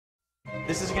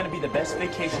This is gonna be the best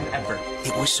vacation ever.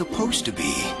 It was supposed to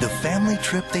be the family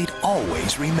trip they'd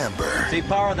always remember. Say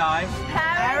paradise.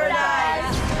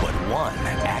 Paradise! But one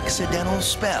accidental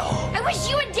spell I wish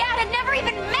you and Dad had never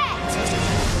even met!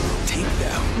 will take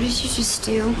them What did you just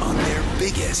do? on their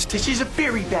biggest She's a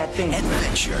very bad thing.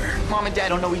 adventure. Mom and Dad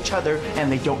don't know each other,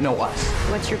 and they don't know us.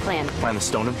 What's your plan? Find the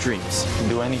Stone of Dreams. Can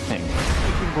do anything.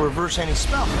 You can reverse any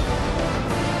spell.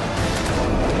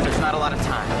 There's not a lot of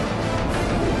time.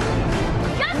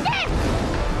 Justin!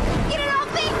 Get it off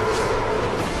me!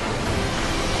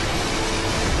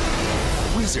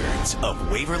 Wizards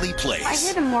of Waverly I Place.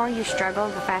 hear the more you struggle,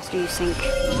 the faster you sink.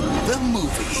 The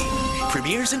movie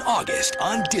premieres in August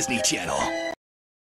on Disney Channel.